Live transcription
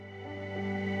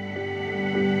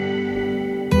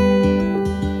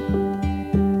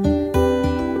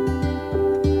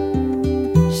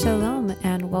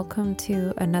welcome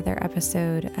to another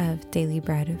episode of Daily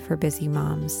Bread for Busy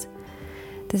Moms.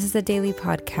 This is a daily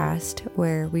podcast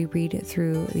where we read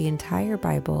through the entire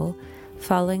Bible,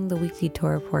 following the weekly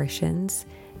Torah portions,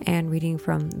 and reading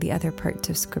from the other parts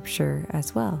of Scripture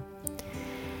as well.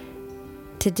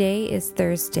 Today is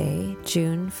Thursday,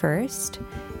 June 1st.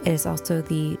 It is also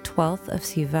the 12th of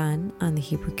Sivan on the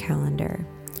Hebrew calendar.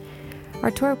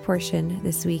 Our Torah portion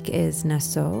this week is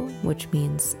Naso, which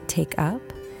means take up.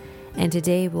 And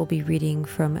today we'll be reading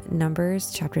from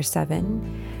Numbers chapter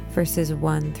 7, verses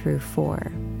 1 through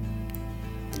 4.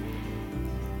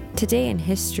 Today in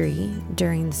history,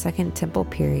 during the Second Temple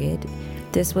period,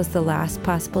 this was the last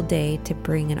possible day to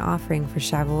bring an offering for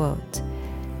Shavuot,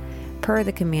 per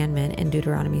the commandment in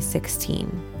Deuteronomy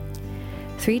 16.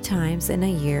 3 times in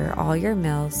a year all your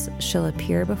males shall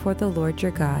appear before the Lord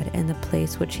your God in the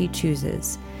place which he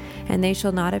chooses, and they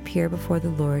shall not appear before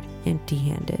the Lord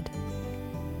empty-handed.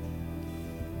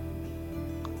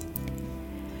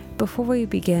 Before we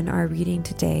begin our reading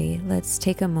today, let's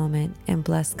take a moment and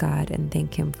bless God and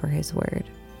thank Him for His word.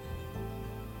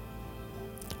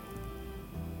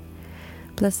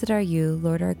 Blessed are you,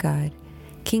 Lord our God,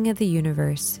 King of the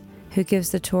universe, who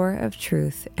gives the Torah of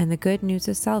truth and the good news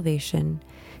of salvation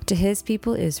to His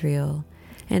people Israel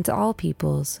and to all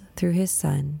peoples through His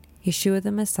Son, Yeshua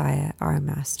the Messiah, our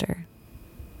Master.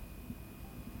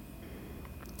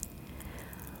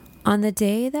 On the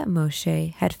day that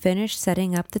Moshe had finished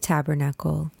setting up the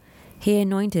tabernacle, he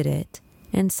anointed it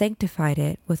and sanctified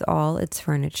it with all its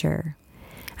furniture,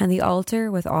 and the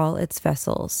altar with all its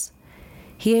vessels.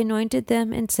 He anointed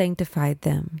them and sanctified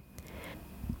them.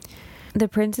 The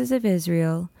princes of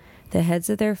Israel, the heads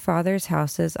of their fathers'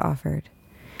 houses, offered.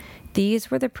 These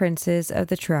were the princes of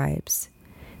the tribes.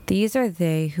 These are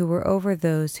they who were over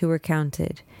those who were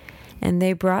counted, and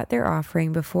they brought their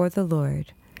offering before the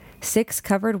Lord. 6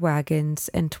 covered wagons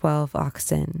and 12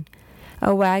 oxen,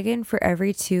 a wagon for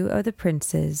every 2 of the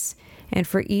princes, and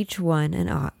for each one an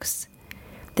ox.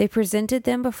 They presented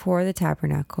them before the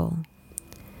tabernacle.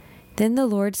 Then the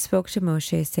Lord spoke to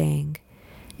Moshe, saying,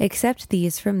 Accept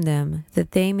these from them,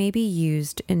 that they may be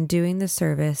used in doing the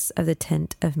service of the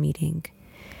tent of meeting.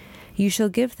 You shall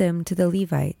give them to the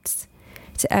Levites,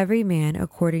 to every man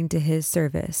according to his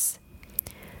service.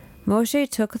 Moshe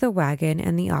took the wagon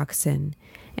and the oxen,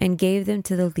 and gave them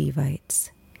to the Levites.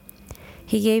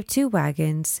 He gave 2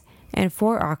 wagons and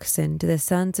 4 oxen to the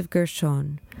sons of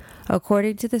Gershon,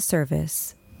 according to the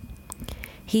service.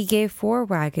 He gave 4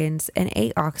 wagons and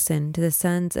 8 oxen to the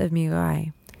sons of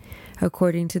Merari,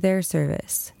 according to their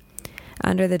service,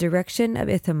 under the direction of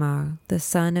Ithamar, the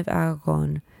son of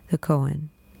Aaron the Cohen.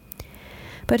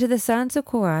 But to the sons of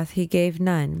Kohath he gave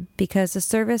none, because the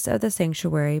service of the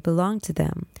sanctuary belonged to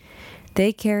them.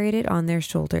 They carried it on their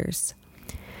shoulders.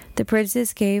 The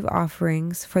princes gave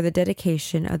offerings for the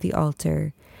dedication of the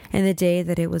altar and the day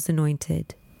that it was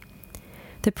anointed.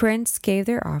 The prince gave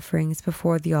their offerings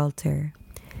before the altar.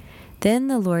 Then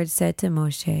the Lord said to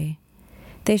Moshe,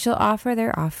 They shall offer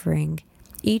their offering,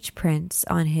 each prince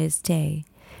on his day,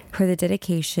 for the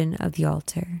dedication of the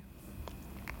altar.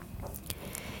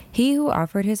 He who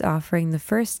offered his offering the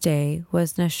first day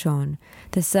was Nashon,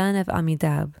 the son of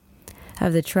Amminadab,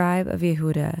 of the tribe of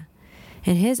Yehudah.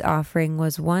 And his offering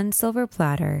was 1 silver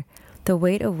platter, the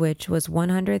weight of which was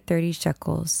 130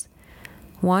 shekels,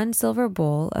 1 silver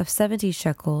bowl of 70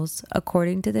 shekels,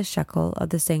 according to the shekel of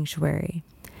the sanctuary,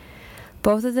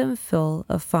 both of them full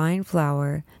of fine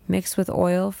flour mixed with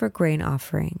oil for grain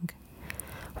offering,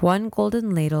 1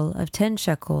 golden ladle of 10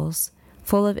 shekels,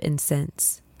 full of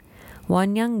incense,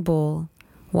 1 young bull,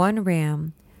 1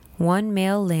 ram, 1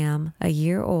 male lamb a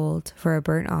year old for a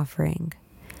burnt offering,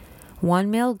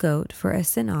 1 male goat for a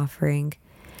sin offering,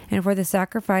 and for the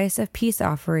sacrifice of peace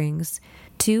offerings,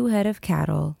 2 head of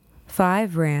cattle,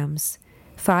 5 rams,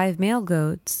 5 male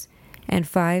goats, and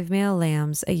 5 male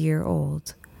lambs a year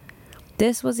old.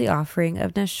 This was the offering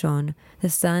of Nashon, the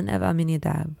son of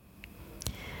Amminadab.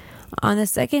 On the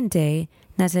second day,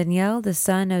 Nathaniel, the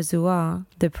son of Zuar,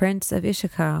 the prince of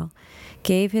Issachar,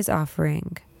 gave his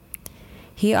offering.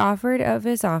 He offered of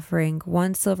his offering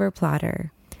 1 silver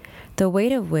platter, the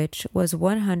weight of which was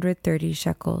 130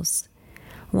 shekels,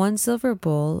 1 silver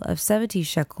bowl of 70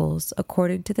 shekels,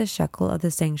 according to the shekel of the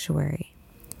sanctuary,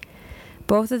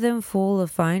 both of them full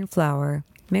of fine flour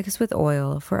mixed with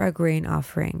oil for a grain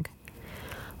offering,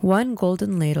 1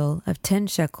 golden ladle of 10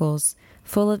 shekels,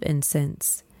 full of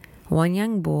incense, 1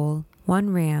 young bull,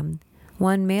 1 ram,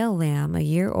 1 male lamb a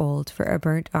year old for a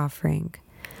burnt offering,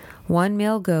 1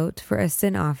 male goat for a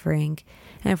sin offering,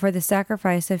 and for the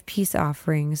sacrifice of peace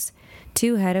offerings,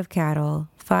 2 head of cattle,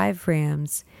 5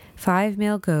 rams, 5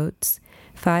 male goats,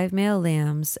 5 male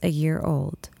lambs a year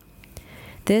old.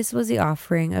 This was the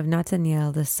offering of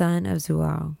Nathaniel the son of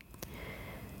Zuar.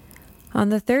 On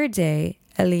the third day,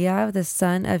 Eliab the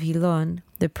son of Helon,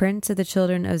 the prince of the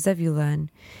children of Zebulun,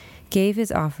 gave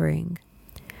his offering: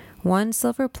 1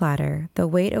 silver platter, the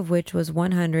weight of which was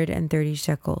 130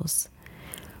 shekels,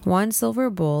 1 silver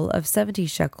bowl of 70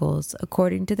 shekels,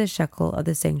 according to the shekel of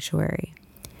the sanctuary,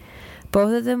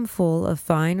 both of them full of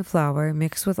fine flour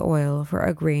mixed with oil for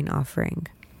a grain offering,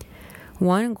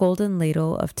 1 golden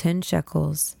ladle of 10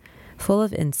 shekels, full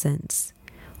of incense,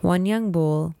 1 young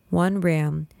bull, 1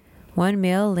 ram, 1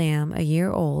 male lamb a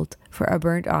year old for a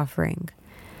burnt offering,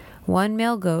 1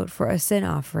 male goat for a sin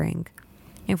offering,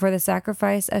 and for the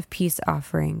sacrifice of peace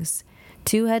offerings,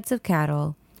 2 heads of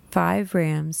cattle, 5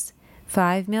 rams,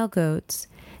 5 male goats,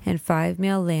 and 5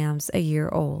 male lambs a year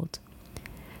old.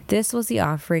 This was the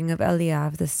offering of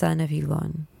Eliab the son of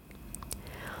Helon.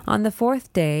 On the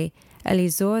 4th day,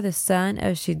 Elizur the son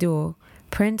of Shedeur,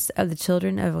 prince of the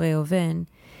children of Reuven,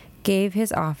 gave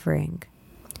his offering: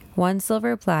 1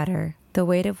 silver platter, the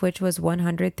weight of which was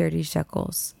 130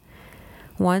 shekels,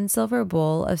 1 silver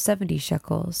bowl of 70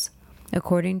 shekels,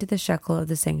 according to the shekel of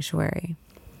the sanctuary,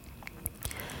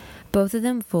 both of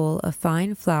them full of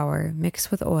fine flour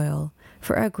mixed with oil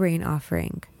for a grain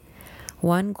offering,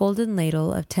 1 golden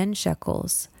ladle of 10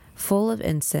 shekels, full of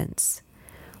incense,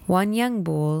 1 young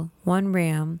bull, 1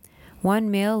 ram,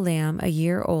 1 male lamb a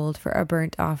year old for a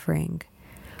burnt offering,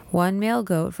 1 male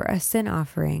goat for a sin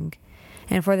offering,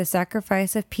 and for the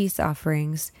sacrifice of peace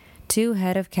offerings, 2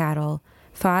 head of cattle,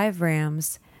 5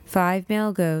 rams, 5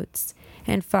 male goats,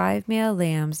 and 5 male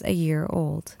lambs a year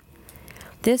old.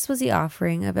 This was the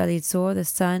offering of Elizur the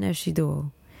son of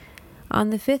Shedeur.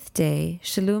 On the 5th day,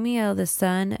 Shelumiel the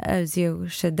son of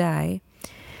Zurishaddai,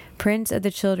 prince of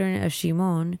the children of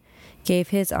Shimon, gave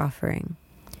his offering: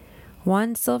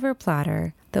 1 silver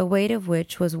platter, the weight of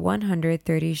which was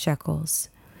 130 shekels,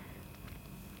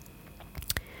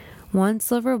 1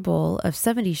 silver bowl of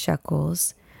 70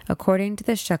 shekels, according to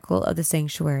the shekel of the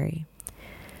sanctuary,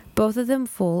 both of them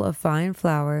full of fine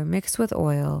flour mixed with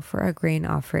oil for a grain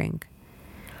offering,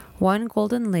 1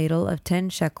 golden ladle of 10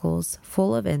 shekels,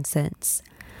 full of incense,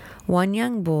 1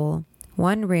 young bull,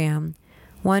 1 ram,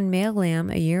 1 male lamb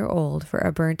a year old for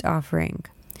a burnt offering,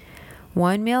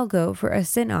 1 male goat for a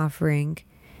sin offering,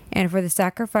 and for the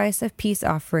sacrifice of peace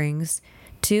offerings,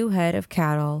 2 head of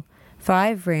cattle,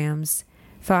 5 rams,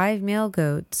 5 male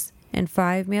goats, and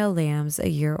 5 male lambs a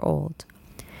year old.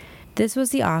 This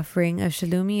was the offering of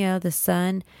Shelumiel the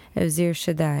son of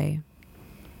Zurishaddai.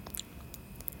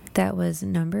 That was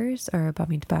Numbers, or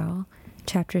Bamidbar,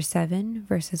 chapter 7,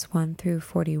 verses 1 through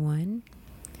 41.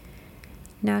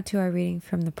 Now to our reading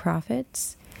from the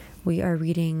prophets. We are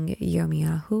reading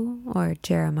Yirmiyahu, or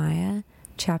Jeremiah,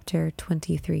 chapter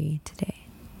 23 today.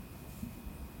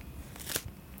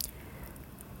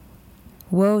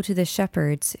 Woe to the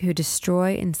shepherds who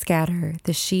destroy and scatter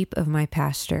the sheep of my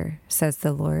pasture, says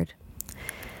the Lord.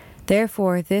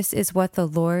 Therefore, this is what the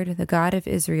Lord, the God of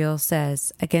Israel,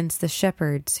 says against the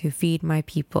shepherds who feed my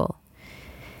people.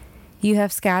 You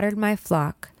have scattered my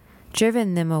flock,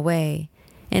 driven them away,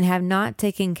 and have not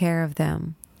taken care of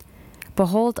them.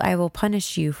 Behold, I will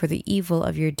punish you for the evil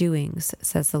of your doings,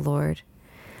 says the Lord.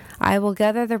 I will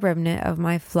gather the remnant of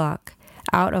my flock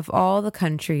out of all the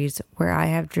countries where I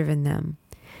have driven them,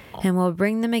 and will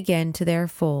bring them again to their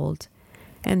fold,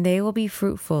 and they will be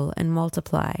fruitful and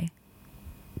multiply.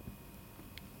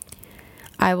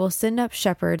 I will send up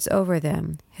shepherds over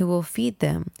them, who will feed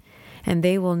them, and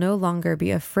they will no longer be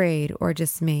afraid or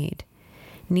dismayed,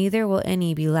 neither will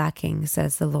any be lacking,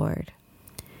 says the Lord.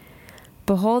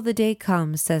 Behold, the day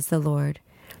comes, says the Lord,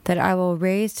 that I will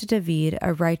raise to David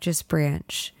a righteous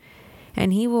branch,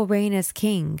 and he will reign as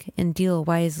king and deal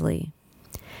wisely,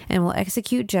 and will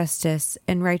execute justice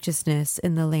and righteousness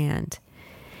in the land.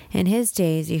 In his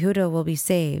days Yehudah will be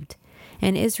saved,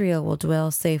 and Israel will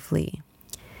dwell safely.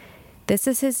 This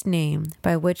is his name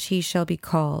by which he shall be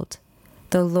called,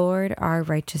 the Lord our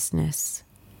righteousness.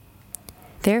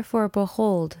 Therefore,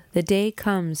 behold, the day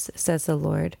comes, says the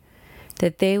Lord,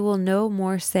 that they will no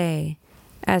more say,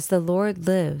 As the Lord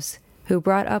lives, who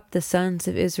brought up the sons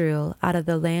of Israel out of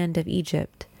the land of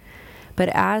Egypt, but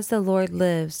as the Lord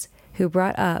lives, who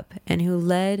brought up and who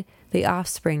led the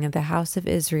offspring of the house of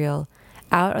Israel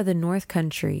out of the north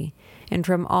country, and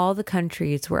from all the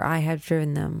countries where I have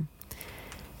driven them.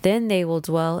 Then they will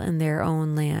dwell in their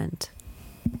own land.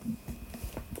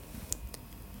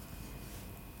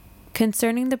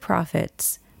 Concerning the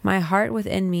prophets, my heart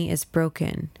within me is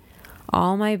broken.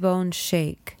 All my bones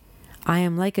shake. I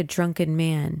am like a drunken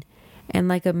man, and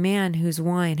like a man whose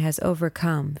wine has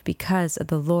overcome because of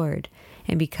the Lord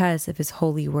and because of his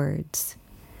holy words.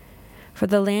 For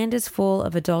the land is full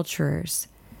of adulterers,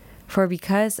 for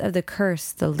because of the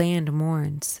curse the land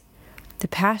mourns. The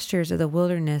pastures of the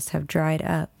wilderness have dried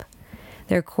up.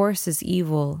 Their course is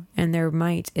evil, and their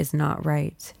might is not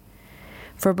right.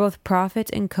 For both prophet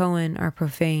and Cohen are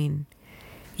profane.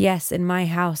 Yes, in my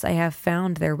house I have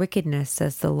found their wickedness,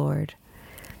 says the Lord.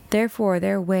 Therefore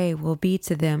their way will be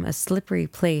to them a slippery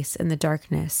place in the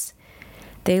darkness.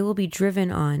 They will be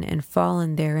driven on and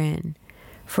fallen therein,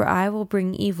 for I will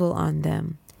bring evil on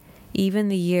them, even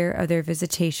the year of their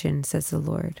visitation, says the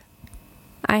Lord.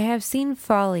 I have seen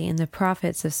folly in the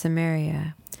prophets of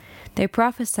Samaria. They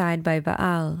prophesied by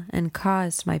Baal and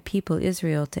caused my people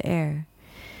Israel to err.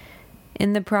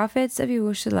 In the prophets of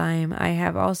Jerusalem I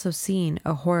have also seen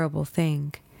a horrible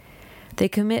thing. They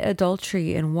commit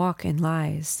adultery and walk in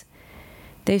lies.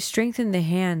 They strengthen the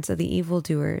hands of the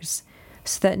evildoers,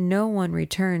 so that no one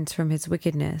returns from his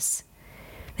wickedness.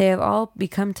 They have all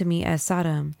become to me as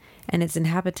Sodom, and its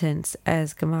inhabitants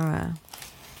as Gomorrah.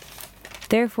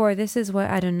 Therefore this is what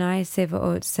Adonai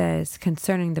Sevaot says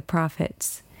concerning the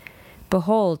prophets.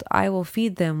 Behold, I will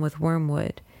feed them with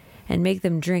wormwood, and make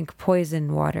them drink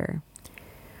poisoned water.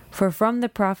 For from the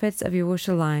prophets of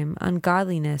Jerusalem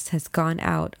ungodliness has gone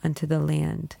out unto the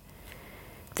land.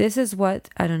 This is what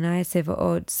Adonai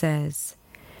Sevaot says.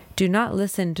 Do not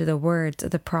listen to the words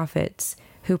of the prophets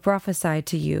who prophesy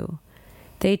to you.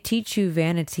 They teach you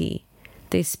vanity.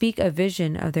 They speak a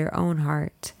vision of their own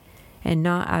heart, and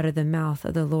not out of the mouth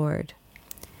of the Lord.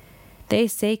 They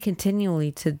say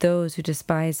continually to those who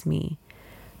despise me,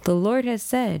 the Lord has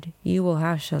said, you will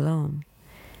have shalom.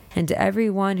 And to every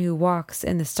one who walks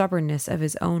in the stubbornness of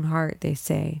his own heart they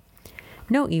say,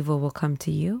 no evil will come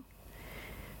to you.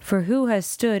 For who has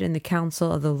stood in the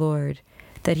counsel of the Lord,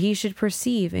 that he should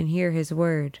perceive and hear his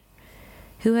word?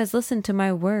 Who has listened to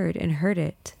my word and heard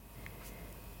it?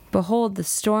 Behold, the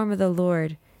storm of the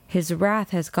Lord, his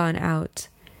wrath has gone out.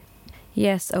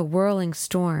 Yes, a whirling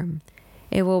storm.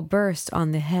 It will burst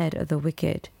on the head of the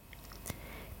wicked.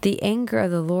 The anger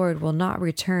of the Lord will not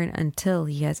return until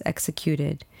he has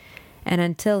executed, and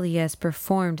until he has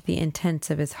performed the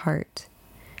intents of his heart.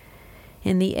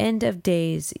 In the end of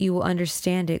days you will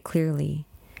understand it clearly.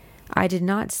 I did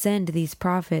not send these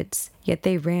prophets, yet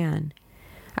they ran.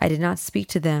 I did not speak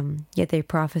to them, yet they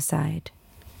prophesied.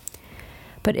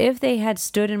 But if they had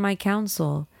stood in my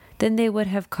counsel, then they would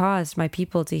have caused my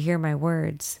people to hear my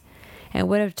words, and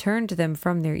would have turned them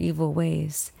from their evil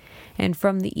ways, and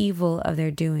from the evil of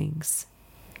their doings.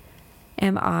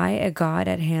 Am I a God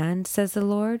at hand, says the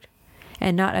Lord,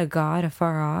 and not a God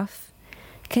afar off?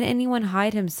 Can anyone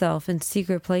hide himself in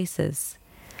secret places,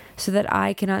 so that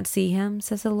I cannot see him,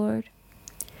 says the Lord?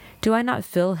 Do I not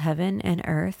fill heaven and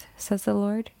earth, says the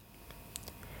Lord?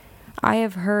 I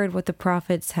have heard what the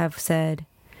prophets have said,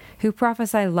 who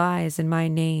prophesy lies in my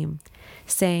name,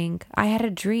 saying, I had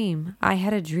a dream, I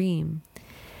had a dream.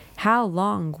 How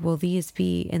long will these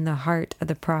be in the heart of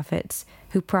the prophets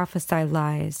who prophesy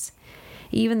lies,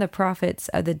 even the prophets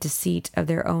of the deceit of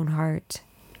their own heart?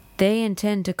 They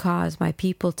intend to cause my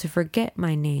people to forget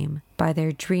my name by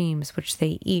their dreams which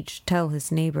they each tell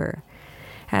his neighbor,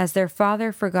 as their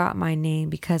father forgot my name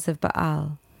because of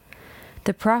Baal.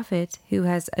 The prophet who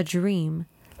has a dream,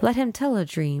 let him tell a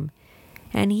dream,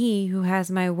 and he who has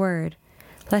my word,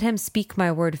 let him speak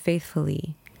my word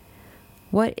faithfully.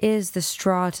 What is the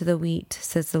straw to the wheat,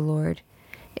 says the Lord?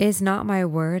 Is not my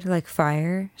word like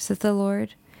fire, says the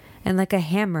Lord, and like a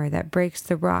hammer that breaks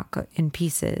the rock in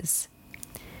pieces?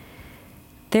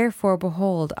 Therefore,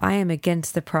 behold, I am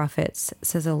against the prophets,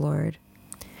 says the Lord,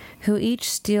 who each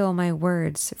steal my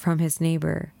words from his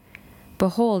neighbor.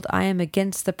 Behold, I am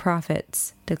against the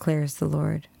prophets, declares the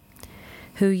Lord,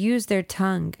 who use their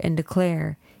tongue and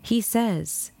declare, he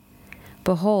says.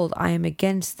 Behold, I am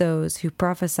against those who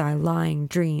prophesy lying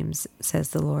dreams, says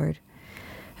the Lord,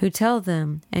 who tell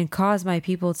them and cause my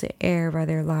people to err by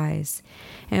their lies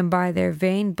and by their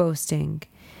vain boasting.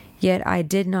 Yet I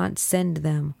did not send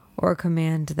them or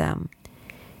command them.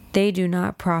 They do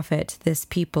not profit this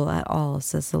people at all,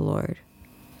 says the Lord.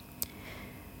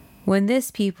 When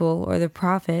this people or the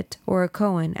prophet or a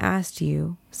Cohen asked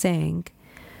you, saying,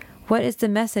 what is the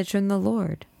message from the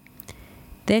Lord?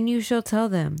 Then you shall tell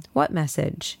them, what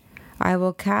message? I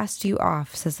will cast you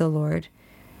off, says the Lord.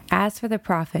 As for the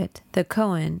prophet, the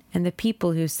Cohen, and the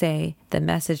people who say, the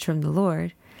message from the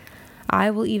Lord,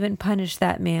 I will even punish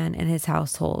that man and his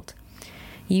household.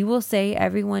 You will say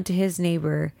everyone to his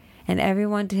neighbor, and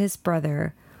everyone to his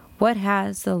brother, what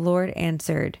has the Lord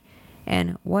answered,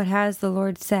 and what has the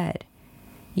Lord said?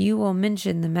 You will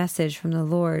mention the message from the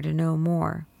Lord no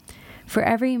more. For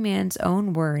every man's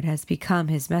own word has become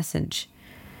his message,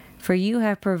 for you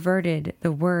have perverted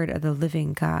the word of the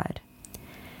living God.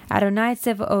 Adonai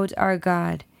Tsevaot, our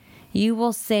God, you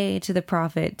will say to the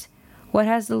prophet, what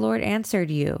has the Lord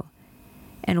answered you?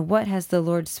 And what has the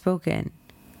Lord spoken?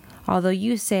 Although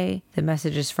you say, the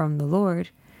message is from the Lord,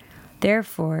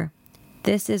 therefore,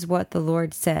 this is what the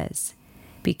Lord says.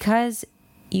 Because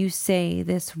you say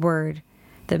this word,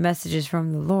 the message is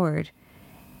from the Lord,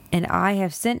 and I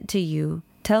have sent to you,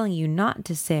 telling you not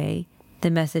to say,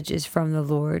 the message is from the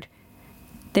Lord.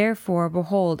 Therefore,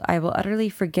 behold, I will utterly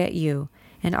forget you,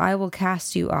 and I will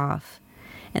cast you off.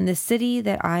 And the city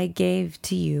that I gave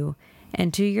to you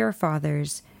and to your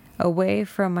fathers, away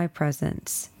from my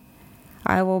presence,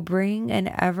 I will bring an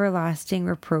everlasting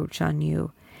reproach on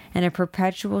you, and a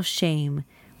perpetual shame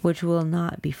which will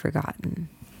not be forgotten.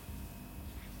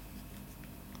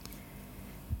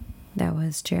 That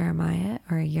was Jeremiah,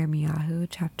 or Yirmiyahu,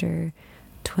 chapter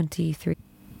 23.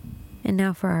 And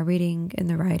now for our reading in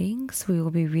the writings, we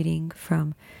will be reading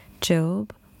from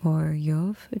Job, or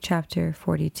Yov, chapter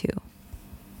 42.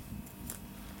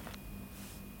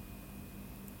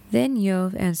 Then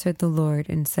Yov answered the Lord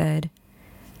and said,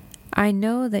 I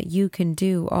know that you can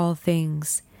do all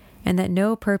things, and that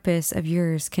no purpose of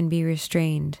yours can be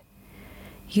restrained.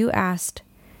 You asked,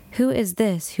 who is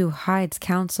this who hides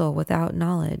counsel without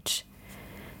knowledge?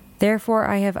 Therefore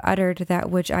I have uttered that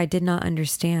which I did not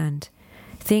understand,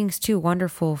 things too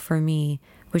wonderful for me,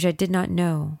 which I did not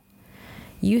know.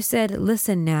 You said,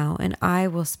 listen now, and I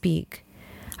will speak.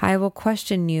 I will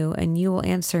question you, and you will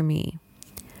answer me.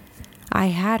 I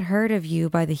had heard of you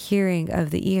by the hearing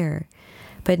of the ear,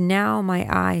 but now my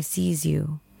eye sees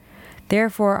you.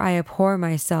 Therefore I abhor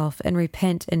myself and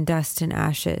repent in dust and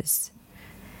ashes.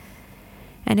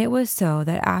 And it was so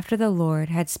that after the Lord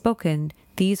had spoken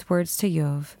these words to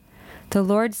Yov, the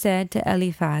Lord said to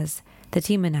Eliphaz the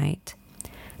Temanite,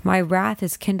 my wrath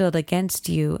is kindled against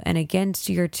you and against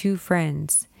your two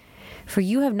friends, for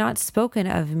you have not spoken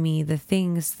of me the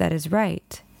things that is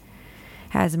right,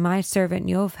 as my servant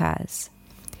Yov has.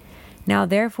 Now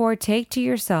therefore take to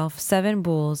yourself 7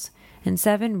 bulls and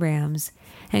 7 rams,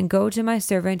 and go to my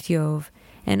servant Yov,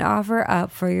 and offer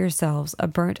up for yourselves a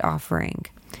burnt offering.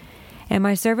 And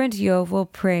my servant Yov will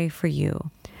pray for you,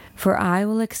 for I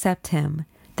will accept him,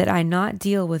 that I not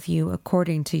deal with you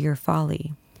according to your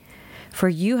folly. For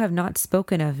you have not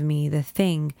spoken of me the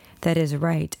thing that is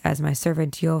right, as my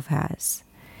servant Yov has.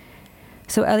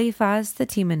 So Eliphaz the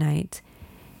Temanite,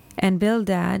 and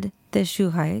Bildad the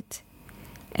Shuhite,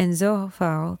 and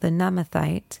Zophar the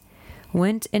Naamathite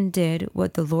went and did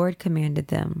what the Lord commanded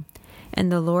them,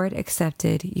 and the Lord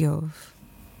accepted Yov.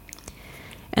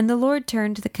 And the Lord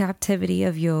turned the captivity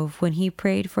of Yov when he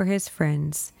prayed for his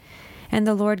friends, and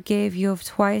the Lord gave Yov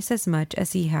twice as much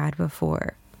as he had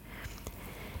before.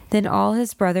 Then all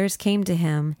his brothers came to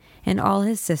him, and all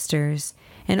his sisters,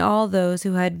 and all those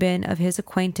who had been of his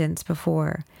acquaintance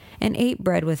before, and ate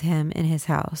bread with him in his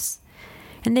house.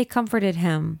 And they comforted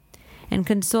him, and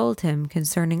consoled him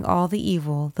concerning all the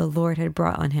evil the Lord had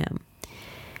brought on him.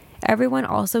 Everyone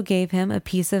also gave him a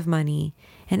piece of money,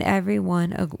 and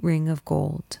everyone a ring of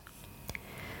gold.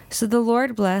 So the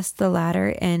Lord blessed the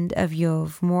latter end of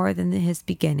Yov more than his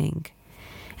beginning.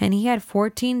 And he had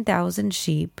 14,000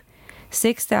 sheep,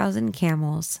 6,000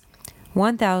 camels,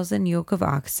 1,000 yoke of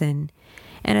oxen,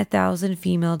 and 1,000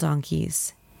 female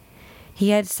donkeys. He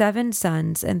had 7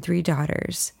 sons and 3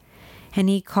 daughters. And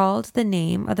he called the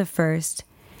name of the first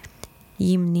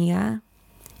Yimniah,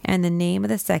 and the name of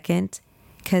the second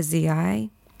Keziah,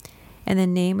 and the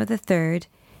name of the third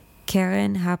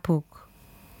Keren Hapuk.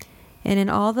 And in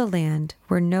all the land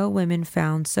were no women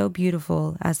found so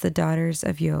beautiful as the daughters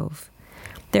of Yov.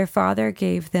 Their father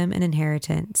gave them an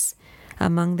inheritance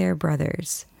among their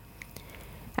brothers.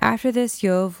 After this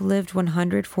Yov lived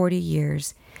 140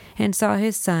 years, and saw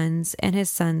his sons and his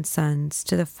sons' sons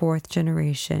to the 4th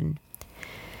generation.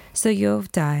 So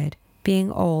Yov died,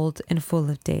 being old and full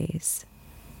of days.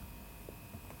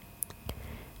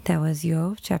 That was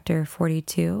Yov, chapter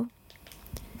 42.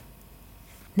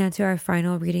 Now to our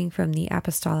final reading from the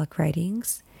Apostolic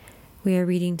Writings. We are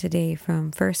reading today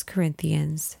from 1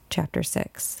 Corinthians, chapter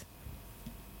 6.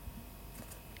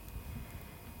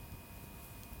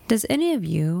 Does any of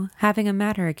you, having a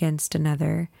matter against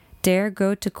another, dare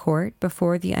go to court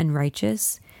before the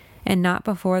unrighteous, and not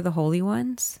before the holy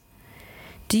ones?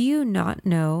 Do you not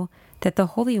know that the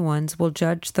holy ones will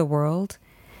judge the world?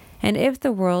 And if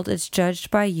the world is judged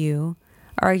by you,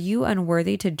 are you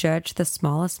unworthy to judge the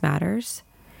smallest matters?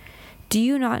 Do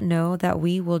you not know that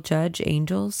we will judge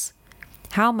angels?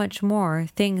 How much more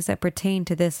things that pertain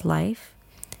to this life?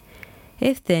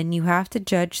 If then you have to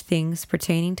judge things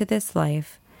pertaining to this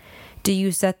life, do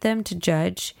you set them to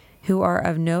judge who are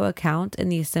of no account in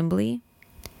the assembly?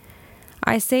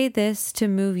 I say this to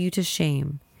move you to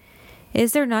shame.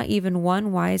 Is there not even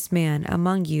one wise man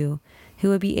among you who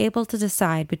would be able to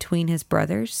decide between his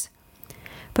brothers?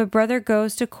 But brother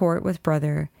goes to court with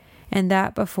brother, and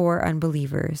that before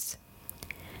unbelievers.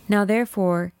 Now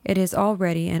therefore it is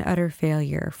already an utter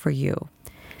failure for you,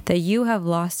 that you have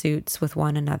lawsuits with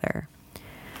one another.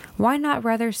 Why not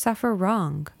rather suffer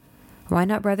wrong? Why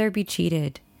not rather be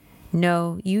cheated?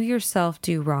 No, you yourself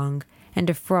do wrong and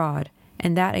defraud,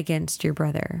 and that against your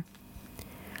brother.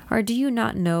 Or do you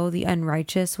not know the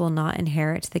unrighteous will not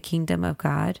inherit the kingdom of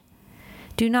God?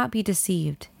 Do not be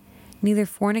deceived. Neither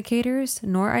fornicators,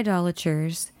 nor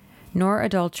idolaters, nor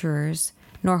adulterers,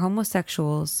 nor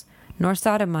homosexuals, nor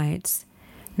sodomites,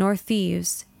 nor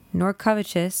thieves, nor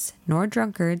covetous, nor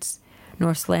drunkards,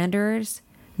 nor slanderers,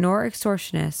 nor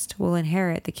extortionists will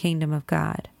inherit the kingdom of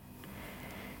God.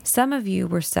 Some of you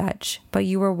were such, but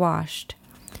you were washed,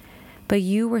 but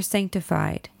you were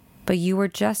sanctified, but you were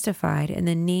justified in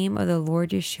the name of the Lord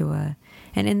Yeshua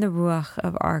and in the Ruach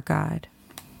of our God.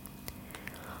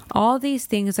 All these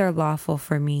things are lawful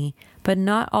for me, but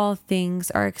not all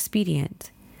things are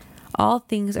expedient. All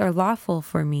things are lawful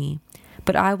for me,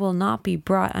 but I will not be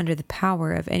brought under the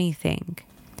power of anything.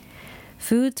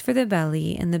 Foods for the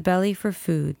belly, and the belly for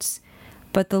foods,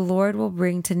 but the Lord will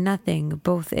bring to nothing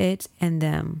both it and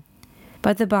them.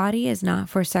 But the body is not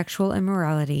for sexual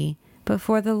immorality, but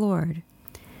for the Lord,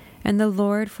 and the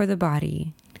Lord for the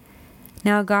body.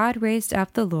 Now God raised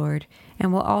up the Lord,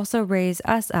 and will also raise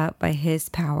us up by his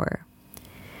power.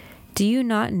 Do you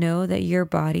not know that your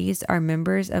bodies are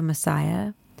members of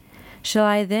Messiah? Shall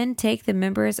I then take the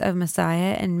members of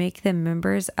Messiah and make them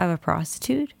members of a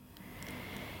prostitute?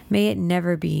 May it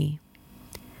never be.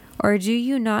 Or do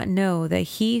you not know that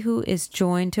he who is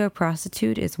joined to a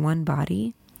prostitute is one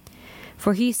body?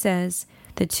 For he says,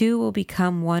 the two will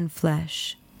become one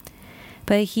flesh.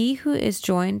 But he who is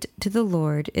joined to the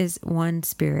Lord is one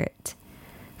spirit.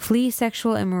 Flee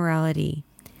sexual immorality.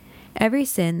 Every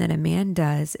sin that a man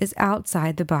does is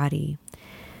outside the body,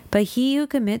 but he who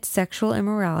commits sexual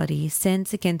immorality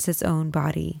sins against his own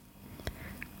body.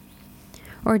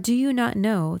 Or do you not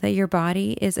know that your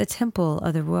body is a temple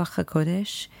of the Ruach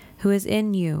HaKodesh, who is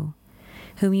in you,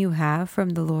 whom you have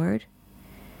from the Lord?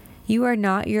 You are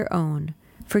not your own,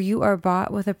 for you are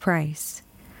bought with a price.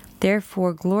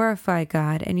 Therefore glorify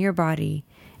God in your body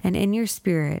and in your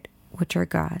spirit, which are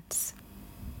God's.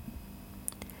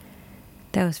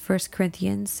 That was 1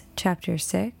 Corinthians chapter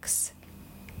 6.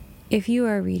 If you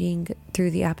are reading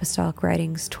through the apostolic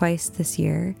writings twice this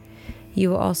year, you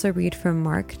will also read from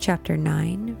Mark chapter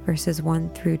 9, verses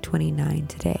 1 through 29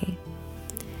 today.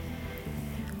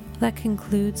 That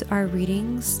concludes our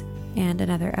readings and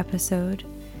another episode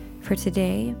for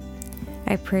today.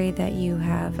 I pray that you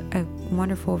have a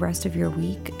wonderful rest of your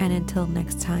week, and until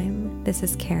next time, this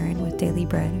is Karen with Daily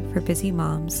Bread for Busy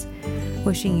Moms,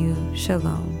 wishing you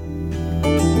shalom.